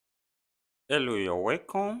Hello, you're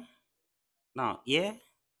welcome. Now, here,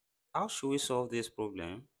 how should we solve this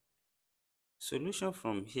problem? Solution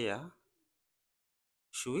from here,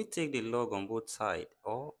 should we take the log on both sides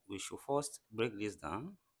or we should first break this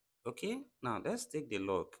down? Okay, now let's take the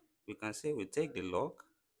log. We can say we take the log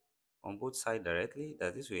on both sides directly.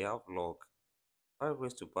 That is, we have log 5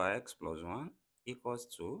 raised to power x plus 1 equals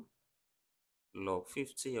to log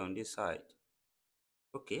 50 on this side.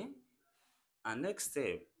 Okay, and next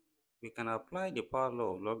step, we can apply the power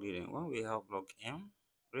law of logarithm when we have log m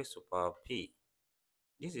raised to power p.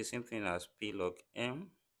 This is the same thing as p log m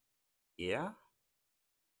here,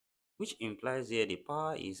 which implies here the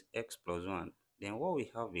power is x plus 1. Then what we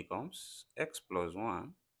have becomes x plus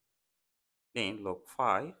 1, then log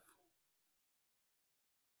 5,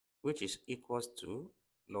 which is equals to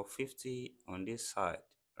log 50 on this side,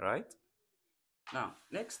 right? Now,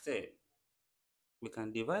 next step, we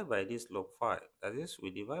can divide by this log 5. That is,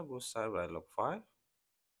 we divide both sides by log 5,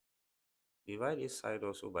 divide this side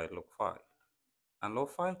also by log 5. And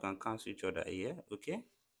log 5 can cancel each other here, okay?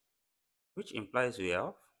 Which implies we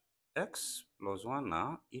have x plus 1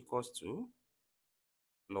 now equals to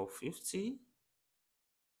log 50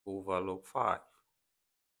 over log 5.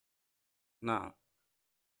 Now,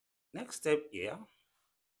 next step here,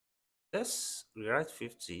 let's rewrite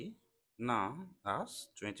 50 now as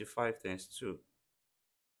 25 times 2.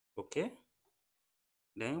 Okay?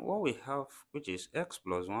 Then what we have, which is x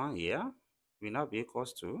plus 1 here, will now be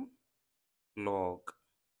equals to log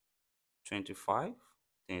 25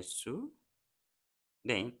 times 2,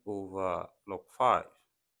 then over log 5.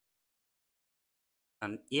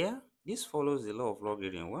 And here, this follows the law of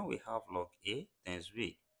logarithm when we have log a times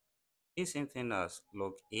b. It's same thing as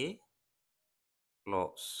log a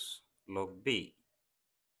plus log b.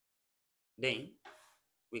 Then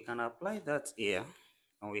we can apply that here,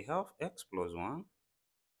 and we have x plus 1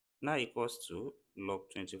 now equals to log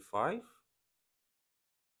 25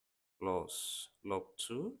 plus log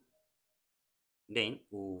 2, then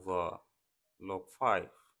over log 5.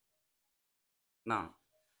 Now,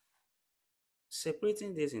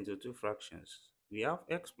 separating this into two fractions, we have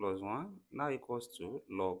x plus 1 now equals to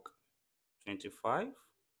log 25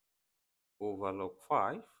 over log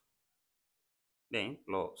 5, then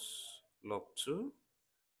plus log 2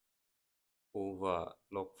 over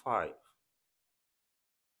log 5.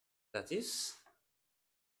 That is,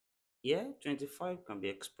 here 25 can be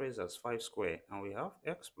expressed as 5 squared, and we have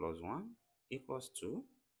x plus 1 equals to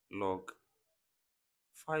log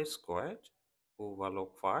 5 squared over log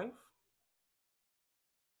 5,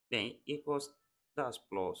 then equals, that's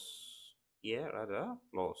plus, here rather,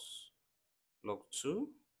 plus log 2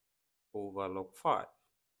 over log 5.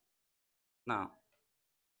 Now,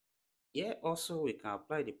 here also we can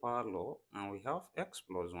apply the power law, and we have x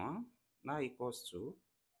plus 1 now equals to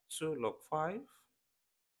 2 log 5,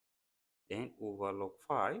 then over log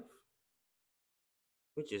 5,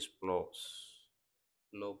 which is plus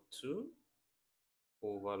log 2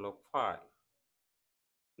 over log 5.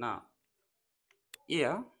 Now,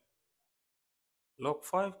 here, log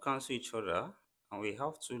 5 cancel each other, and we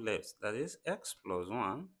have 2 left. That is, x plus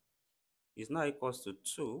 1 is now equals to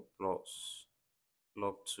 2 plus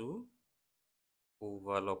log 2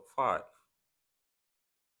 over log 5.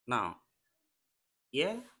 Now,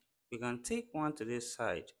 here, we can take 1 to this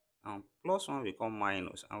side, and plus 1 become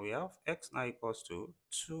minus, and we have x now equals to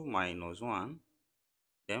 2 minus 1,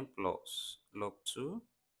 then plus log 2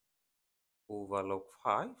 over log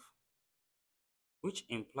 5, which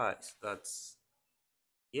implies that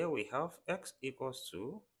here we have x equals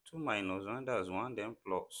to 2 minus 1, that's 1, then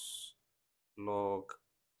plus log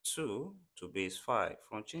 2 to base 5.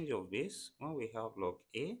 From change of base, when we have log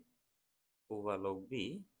a over log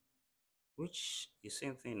b, which is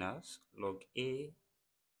same thing as log a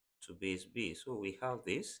to base b. So we have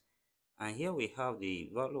this, and here we have the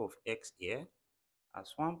value of x here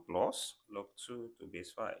as 1 plus log 2 to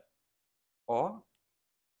base 5. Or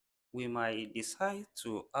we might decide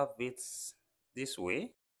to have it this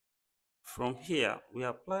way. From here, we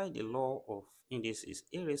apply the law of indices.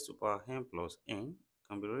 A raised to power m plus n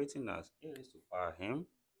can be written as a raised to power m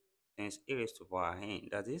times a raised to power n.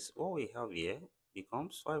 That is, what we have here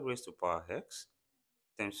becomes 5 raised to power x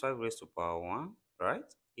times 5 raised to power 1, right,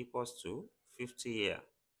 equals to 50 here.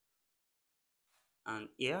 And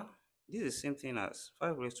here, this is the same thing as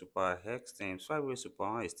 5 raised to power x times 5 raised to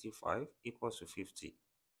power 1 is still 5 equals to 50.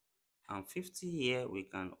 And 50 here, we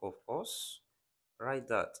can, of course, write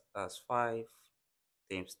that as 5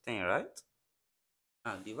 times 10, right?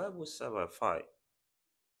 Now, divide both sides by 5.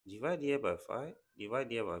 Divide here by 5, divide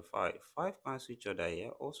here by 5. 5 cancel each other here,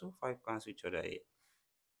 also 5 cancel each other here.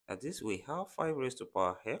 That is, we have 5 raised to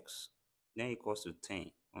power x then equals to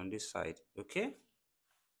 10 on this side. Okay,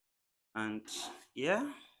 and yeah,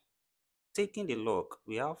 taking the log,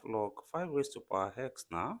 we have log 5 raised to power x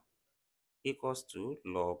now equals to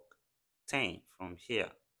log 10 from here.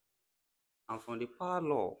 And from the power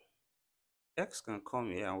law, x can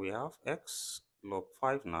come here and we have x log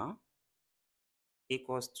 5 now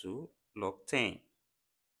equals to log 10.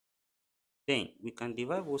 Then we can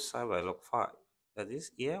divide both sides by log 5. That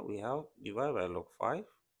is, here we have divide by log 5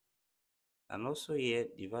 and also here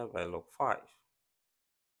divide by log 5,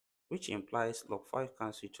 which implies log 5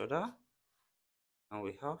 cancel each other, and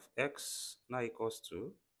we have x now equals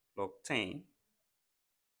to log 10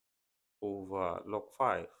 over log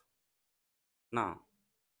 5. Now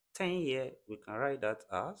 10 here, we can write that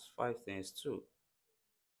as 5 times 2,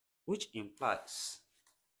 which implies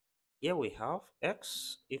here we have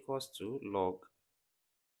x equals to log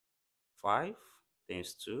 5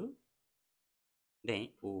 times 2, then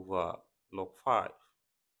over log 5.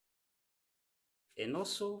 And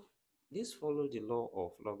also, this follows the law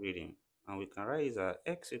of logarithm, and we can write it as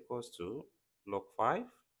x equals to log 5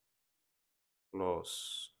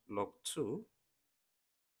 plus log 2,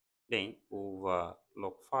 then over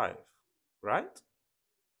log 5, right?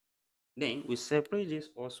 Then we separate this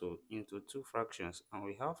also into two fractions, and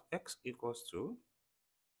we have x equals to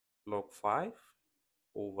log 5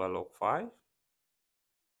 over log 5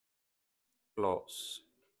 plus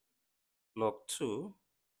log 2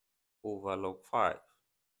 over log 5.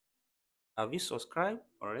 Have you subscribed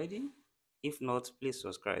already? If not, please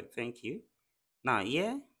subscribe. Thank you. Now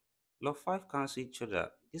here, log 5 cancel each other.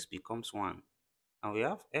 This becomes 1. And we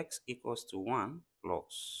have x equals to 1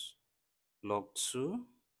 plus log 2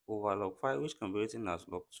 over log 5, which can be written as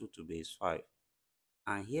log 2 to base 5.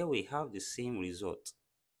 And here we have the same result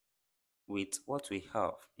with what we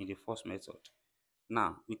have in the first method.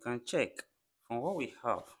 Now, we can check from what we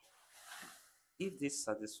have if this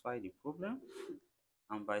satisfies the problem,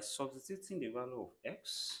 and by substituting the value of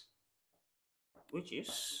x, which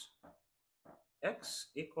is x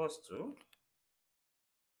equals to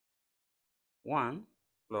 1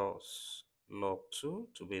 plus log 2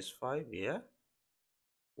 to base 5 here,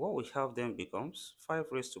 what we have then becomes 5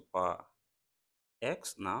 raised to power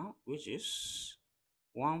x now, which is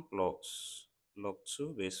 1 plus log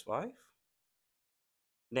 2 base 5,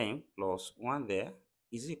 then plus 1 there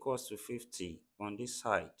is equals to 50 on this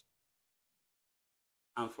side.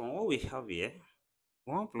 And from what we have here,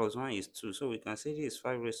 1 plus 1 is 2, so we can say this is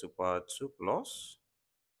 5 raised to power 2 plus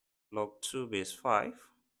log 2 base 5,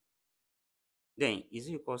 then is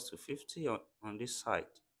equals to 50 on this side.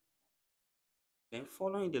 Then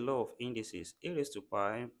following the law of indices, a raised to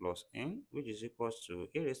power n plus n, which is equals to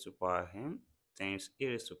a raised to power n times a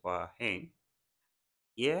raised to power n.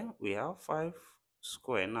 Here we have 5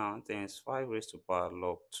 square now times 5 raised to power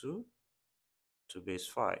log 2 to base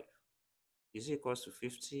 5 is equals to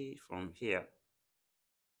 50 from here.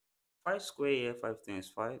 5 square here, 5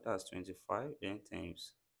 times 5, that's 25, then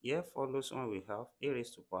times. Here follows when we have a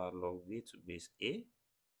raised to power log b to base a,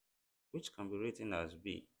 which can be written as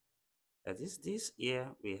b. That is, this here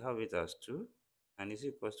we have it as 2 and is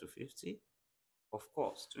equals to 50. Of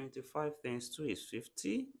course, 25 times 2 is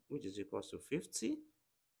 50, which is equals to 50.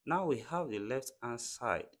 Now we have the left hand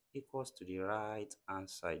side equals to the right hand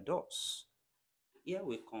side. Thus, here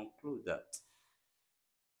we conclude that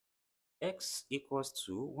x equals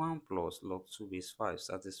to 1 plus log 2 base 5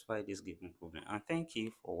 satisfy this given problem. And thank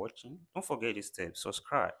you for watching. Don't forget this step,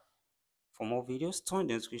 subscribe. For more videos, turn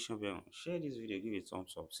the notification bell on. Share this video, give it a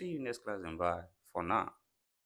thumbs up. See you next class and bye for now.